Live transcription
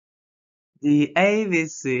The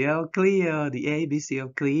ABC of Clio, the ABC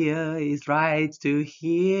of Clio is right to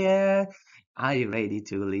hear. Are you ready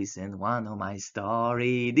to listen one of my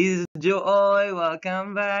story? This is Joy,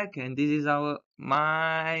 welcome back, and this is our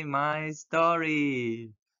my story.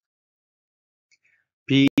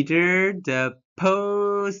 Peter the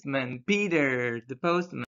postman. Peter the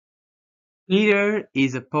postman. Peter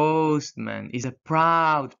is a postman, is a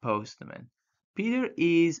proud postman. Peter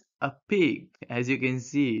is a pig, as you can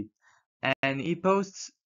see, and he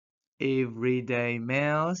posts everyday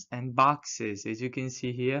mails and boxes. As you can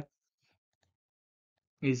see here,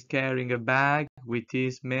 he's carrying a bag with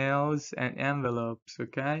his mails and envelopes,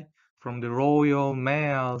 okay, from the Royal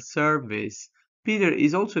Mail Service. Peter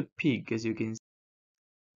is also a pig, as you can see.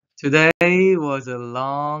 Today was a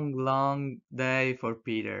long, long day for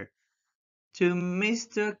Peter. To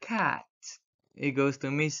Mr. Cat. He goes to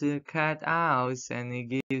Mr. Cat house and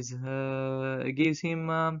he gives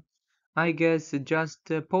him I guess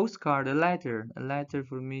just a postcard, a letter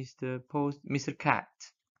for Mr. Cat.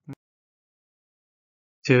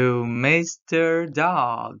 To Mr.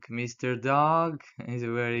 Dog. Mr. Dog is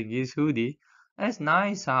wearing his hoodie. That's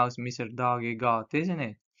nice house Mr. Doggy got, isn't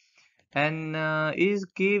it? And is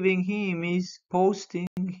posting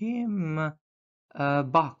him a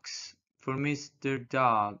box for Mr.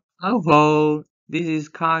 Dog. Oh, this is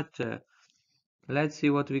Carter. Let's see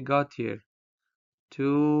what we got here.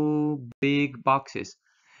 Two big boxes.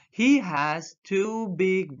 He has two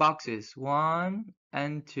big boxes, one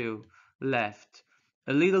and two left.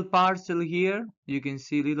 A little parcel here, you can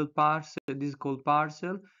see little parcel, this is called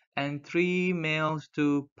parcel, and three mails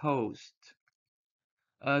to post.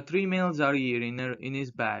 Three mails are here in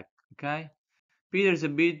his bag, okay? Peter's a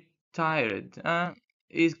bit tired.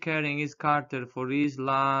 He's carrying his Carter for his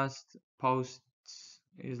last posting.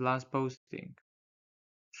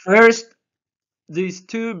 First, these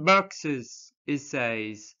two boxes, it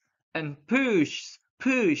says, and pushed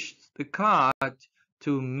the cart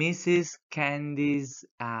to Mrs. Candy's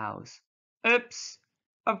house. Oops!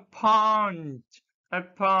 A pond! A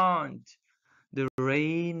pond! The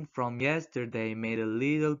rain from yesterday made a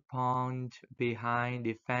little pond behind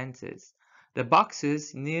the fences. The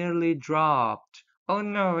boxes nearly dropped. Oh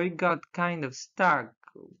no, it got kind of stuck.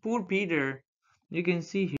 Poor Peter. You can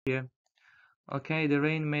see here. Okay, the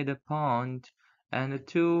rain made a pond, and the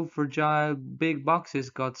two fragile big boxes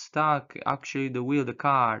got stuck. Actually, the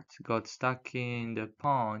cart got stuck in the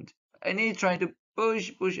pond, and he's trying to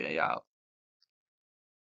push it out.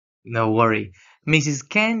 No worry. Mrs.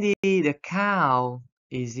 Candy the cow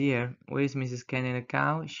is here. Where's Mrs. Candy the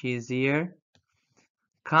cow? She's here.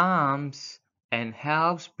 Comes and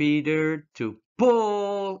helps Peter to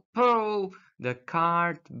pull the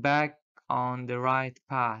cart back on the right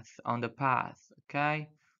path, on the path. Okay?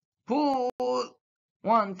 Pull!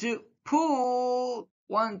 1, 2, pull!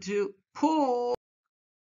 1, 2, pull!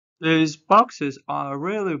 These boxes are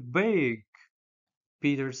really big,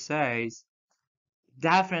 Peter says.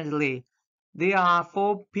 Definitely. They are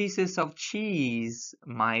 4 pieces of cheese.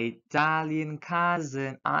 My Italian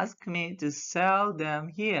cousin asked me to sell them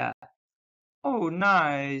here. Oh,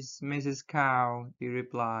 nice, Mrs. Cow, he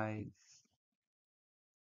replies.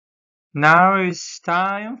 Now it's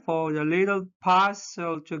time for the little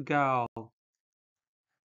parcel to go.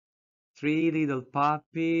 3 little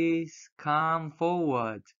puppies come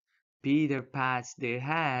forward. Peter pats their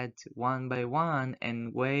heads one by one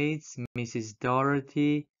and waits Mrs.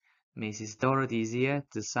 Dorothy. Mrs. Dorothy is here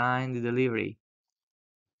to sign the delivery.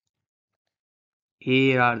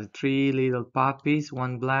 Here are the 3 little puppies,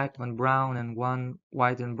 one black, one brown, and one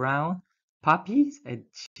white and brown. Puppies? And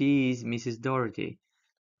she is Mrs. Dorothy.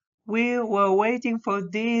 We were waiting for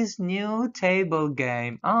this new table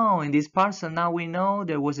game. Oh, in this parcel now we know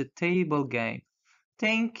there was a table game.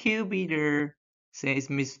 Thank you, Peter, says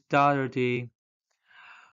Miss Dorothy.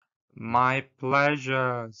 My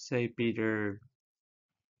pleasure, says Peter,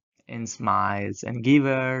 and smiles, and give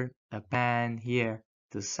her a pen here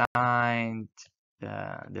to sign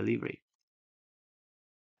the delivery.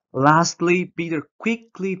 Lastly, Peter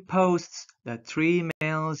quickly posts the 3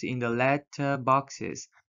 mails in the letter boxes,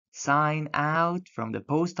 signs out from the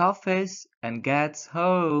post office, and gets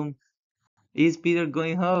home. Is Peter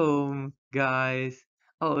going home, guys?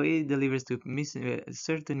 Oh, he delivers to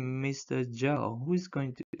certain Mr. Joe. Who's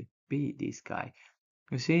going to be this guy?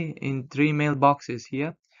 You see, in 3 mailboxes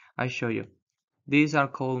here, I show you. These are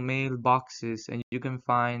called mailboxes, and you can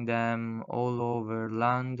find them all over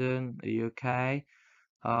London, the UK.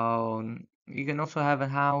 You can also have a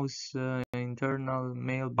house internal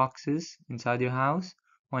mailboxes inside your house.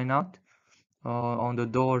 Why not? On the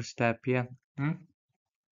doorstep, yeah,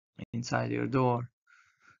 inside your door.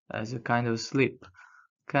 as a kind of sleep.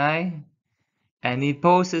 Okay? And he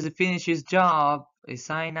posts to finish his job, he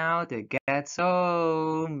sign out, he gets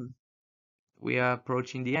home. We are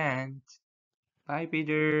approaching the end. Bye,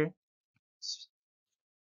 Peter.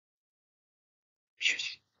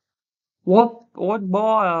 What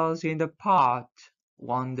boils in the pot?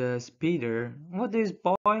 Wonders Peter. What is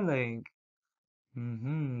boiling?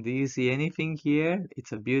 Do you see anything here?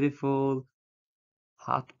 It's a beautiful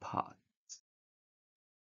hot pot.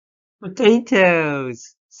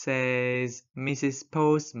 Potatoes, says Mrs.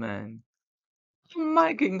 Postman. I'm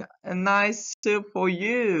making a nice soup for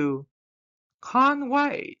you. Can't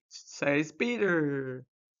wait, says Peter.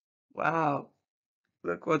 Wow,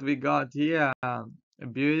 look what we got here. A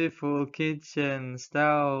beautiful kitchen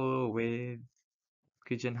stove with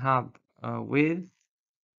kitchen hub with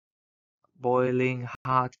boiling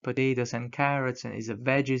hot potatoes and carrots, and it's a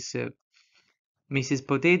veggie soup. Mrs.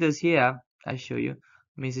 Potatoes here, I show you.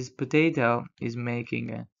 Mrs. Potato is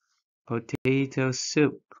making a potato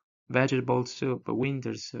soup, vegetable soup, a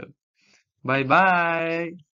winter soup. Bye bye.